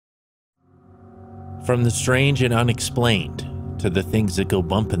From the strange and unexplained to the things that go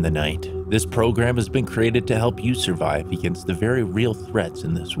bump in the night, this program has been created to help you survive against the very real threats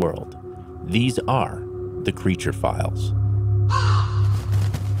in this world. These are the Creature Files.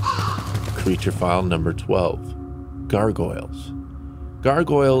 Creature File number 12, Gargoyles.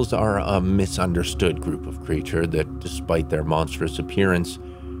 Gargoyles are a misunderstood group of creatures that, despite their monstrous appearance,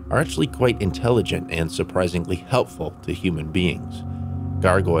 are actually quite intelligent and surprisingly helpful to human beings.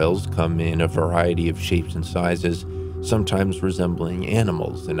 Gargoyles come in a variety of shapes and sizes, sometimes resembling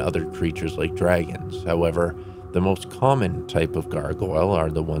animals and other creatures like dragons. However, the most common type of gargoyle are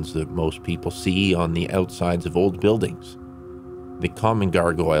the ones that most people see on the outsides of old buildings. The common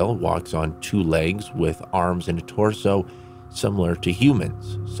gargoyle walks on two legs with arms and a torso similar to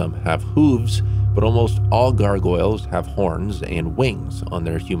humans. Some have hooves, but almost all gargoyles have horns and wings on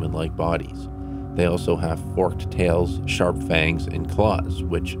their human-like bodies. They also have forked tails, sharp fangs, and claws,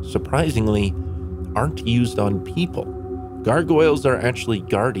 which, surprisingly, aren't used on people. Gargoyles are actually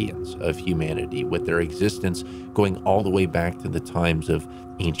guardians of humanity, with their existence going all the way back to the times of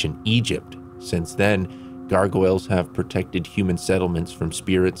ancient Egypt. Since then, gargoyles have protected human settlements from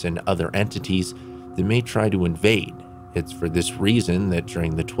spirits and other entities that may try to invade. It's for this reason that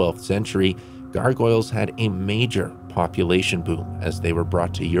during the 12th century, gargoyles had a major population boom as they were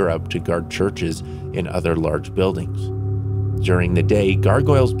brought to Europe to guard churches and other large buildings. During the day,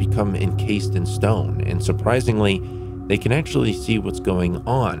 gargoyles become encased in stone, and surprisingly, they can actually see what's going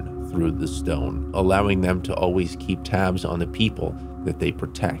on through the stone, allowing them to always keep tabs on the people that they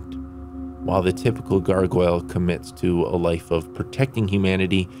protect. While the typical gargoyle commits to a life of protecting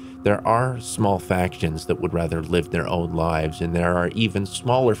humanity, there are small factions that would rather live their own lives, and there are even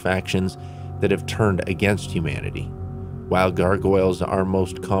smaller factions that have turned against humanity. While gargoyles are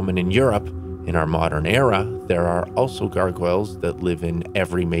most common in Europe, in our modern era, there are also gargoyles that live in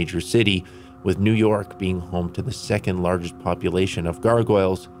every major city, with New York being home to the second largest population of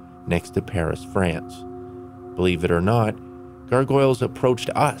gargoyles next to Paris, France. Believe it or not, gargoyles approached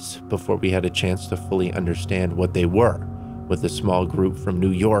us before we had a chance to fully understand what they were, with a small group from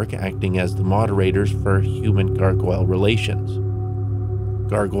New York acting as the moderators for human-gargoyle relations.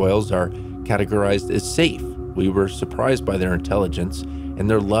 Gargoyles are categorized as safe. We were surprised by their intelligence and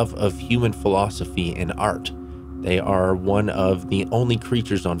their love of human philosophy and art. They are one of the only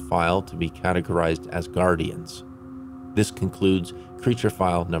creatures on file to be categorized as guardians. This concludes Creature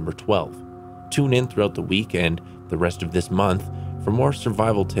File number 12. Tune in throughout the week and the rest of this month for more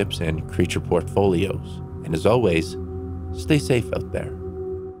survival tips and creature portfolios. And as always, stay safe out there.